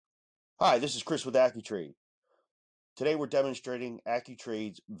Hi, this is Chris with Accu-Trade. Today we're demonstrating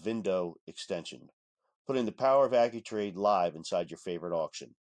Accu-Trade's VIN-dow extension, putting the power of Accu-Trade live inside your favorite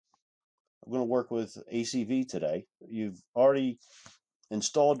auction. I'm going to work with ACV today. You've already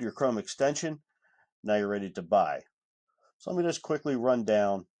installed your Chrome extension. Now you're ready to buy. So let me just quickly run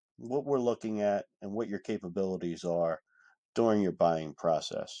down what we're looking at and what your capabilities are during your buying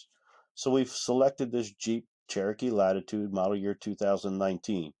process. So we've selected this Jeep Cherokee Latitude model year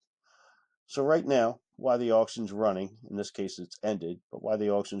 2019. So right now, while the auction's running, in this case it's ended, but while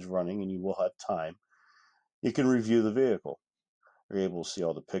the auction's running and you will have time, you can review the vehicle. You're able to see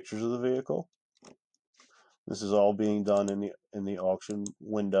all the pictures of the vehicle. This is all being done in the auction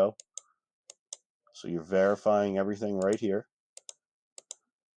window. So you're verifying everything right here.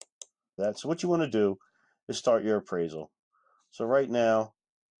 So what you want to do is start your appraisal. So right now,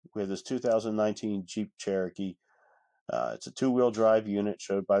 we have this 2019 Jeep Cherokee. It's a two-wheel drive unit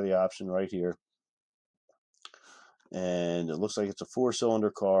showed by the option right here. And it looks like it's a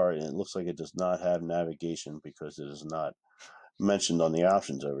four-cylinder car, and it looks like it does not have navigation because it is not mentioned on the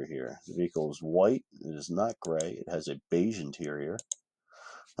options over here. The vehicle is white. It is not gray. It has a beige interior.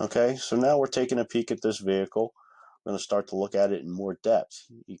 Okay, so now we're taking a peek at this vehicle. We're going to start to look at it in more depth.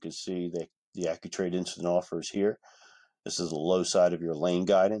 You can see that the Accu-Trade Instant Offers here. This is the low side of your lane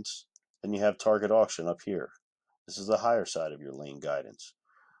guidance. Then you have Target Auction up here. This is the higher side of your lane guidance.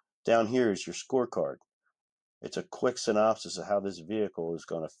 Down here is your scorecard. It's a quick synopsis of how this vehicle is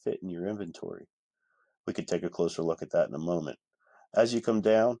going to fit in your inventory. We could take a closer look at that in a moment. As you come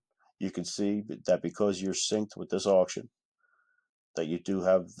down, you can see that because you're synced with this auction, that you do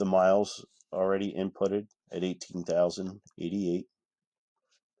have the miles already inputted at 18,088.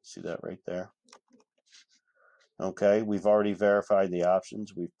 See that right there? Okay, we've already verified the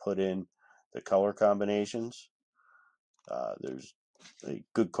options. We've put in the color combinations. There's a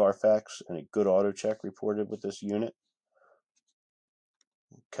good Carfax and a good auto check reported with this unit.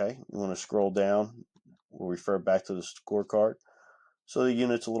 Okay, you want to scroll down. We'll refer back to the scorecard. So the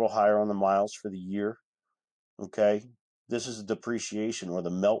unit's a little higher on the miles for the year. Okay, this is the depreciation or the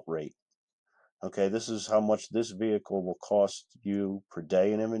melt rate. Okay, this is how much this vehicle will cost you per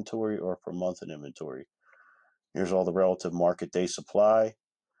day in inventory or per month in inventory. Here's all the relative market day supply.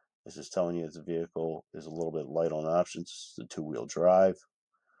 This is telling you that the vehicle is a little bit light on options. It's a two-wheel drive.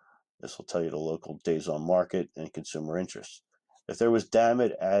 This will tell you the local days on market and consumer interest. If there was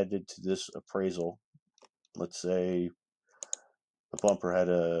damage added to this appraisal, let's say the bumper had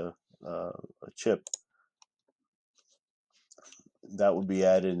a chip, that would be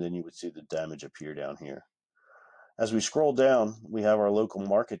added, and then you would see the damage appear down here. As we scroll down, we have our local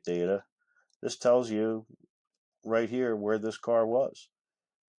market data. This tells you right here where this car was.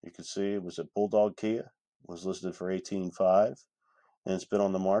 You can see it was at Bulldog Kia, was listed for $18,500, and it's been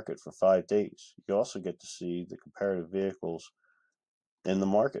on the market for 5 days. You also get to see the comparative vehicles in the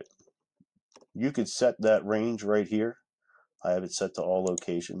market. You could set that range right here. I have it set to all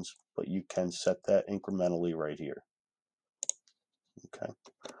locations, but you can set that incrementally right here. Okay.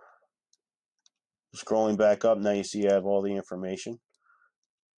 Scrolling back up, now you see you have all the information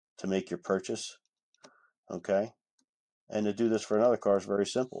to make your purchase. Okay. And to do this for another car is very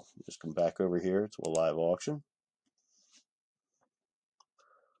simple. You just come back over here to a live auction.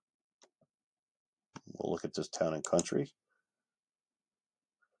 We'll look at this town and country.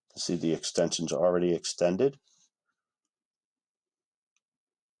 See the extensions are already extended.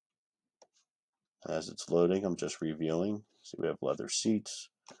 As it's loading, I'm just reviewing. See, we have leather seats.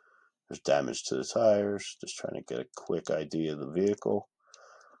 There's damage to the tires. Just trying to get a quick idea of the vehicle.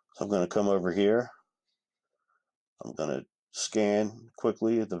 So I'm going to come over here. I'm going to scan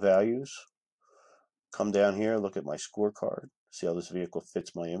quickly at the values. Come down here, look at my scorecard. See how this vehicle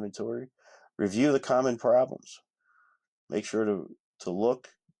fits my inventory. Review the common problems. Make sure to look,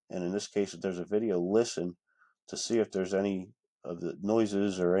 and in this case, if there's a video, listen to see if there's any of the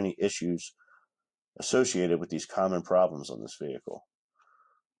noises or any issues associated with these common problems on this vehicle.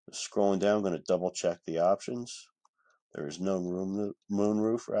 Scrolling down, I'm going to double check the options. There is no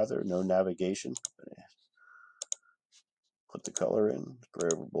moonroof, no navigation. Put the color in, gray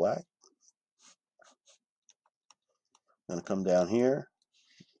over black. I'm going to come down here.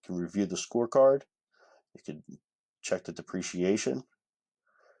 You can review the scorecard. You can check the depreciation.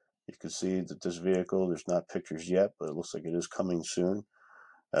 You can see that this vehicle, there's not pictures yet, but it looks like it is coming soon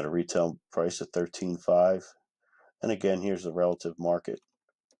at a retail price of $13,500. And again, here's the relative market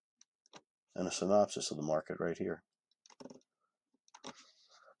and a synopsis of the market right here.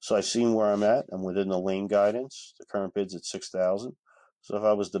 So I've seen where I'm at. I'm within the lane guidance. The current bid's at $6,000. So if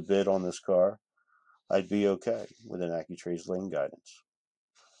I was to bid on this car, I'd be okay within Accu-Trade's lane guidance.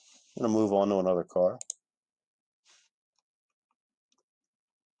 I'm going to move on to another car.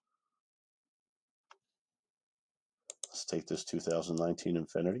 Let's take this 2019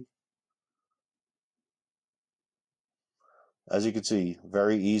 Infiniti. As you can see,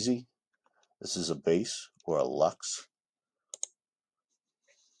 very easy. This is a base or a Lux.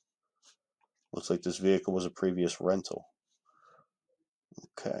 Looks like this vehicle was a previous rental.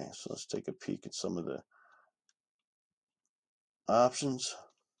 Okay, so let's take a peek at some of the options.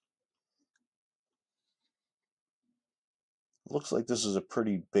 Looks like this is a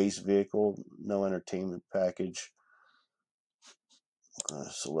pretty base vehicle, no entertainment package. I'm going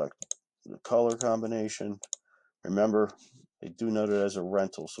to select the color combination. Remember, they do note it as a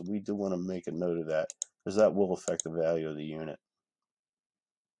rental, so we do want to make a note of that because that will affect the value of the unit.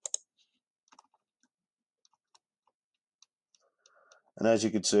 And as you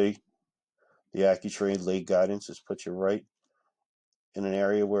can see, the Accu-Trade late guidance has put you right in an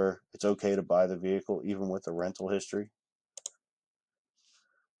area where it's okay to buy the vehicle even with the rental history.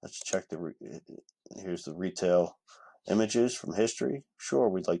 Let's check here's the retail images from history. Sure,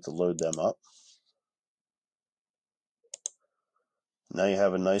 we'd like to load them up. Now you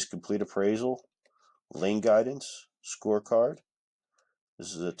have a nice complete appraisal, lane guidance, scorecard.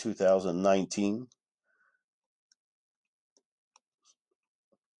 This is a 2019.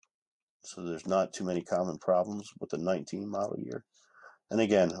 So there's not too many common problems with the 19 model year. And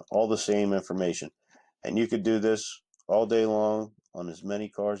again, all the same information. And you could do this all day long on as many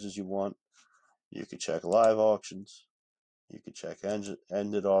cars as you want. You could check live auctions. You could check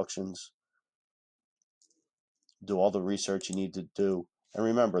ended auctions. Do all the research you need to do. And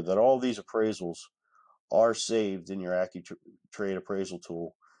remember that all these appraisals are saved in your Accu-Trade appraisal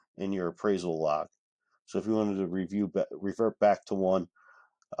tool in your appraisal log. So if you wanted to revert back to one,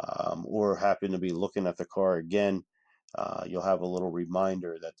 or happen to be looking at the car again, you'll have a little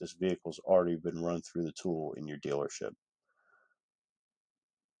reminder that this vehicle's already been run through the tool in your dealership.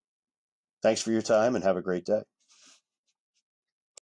 Thanks for your time and have a great day.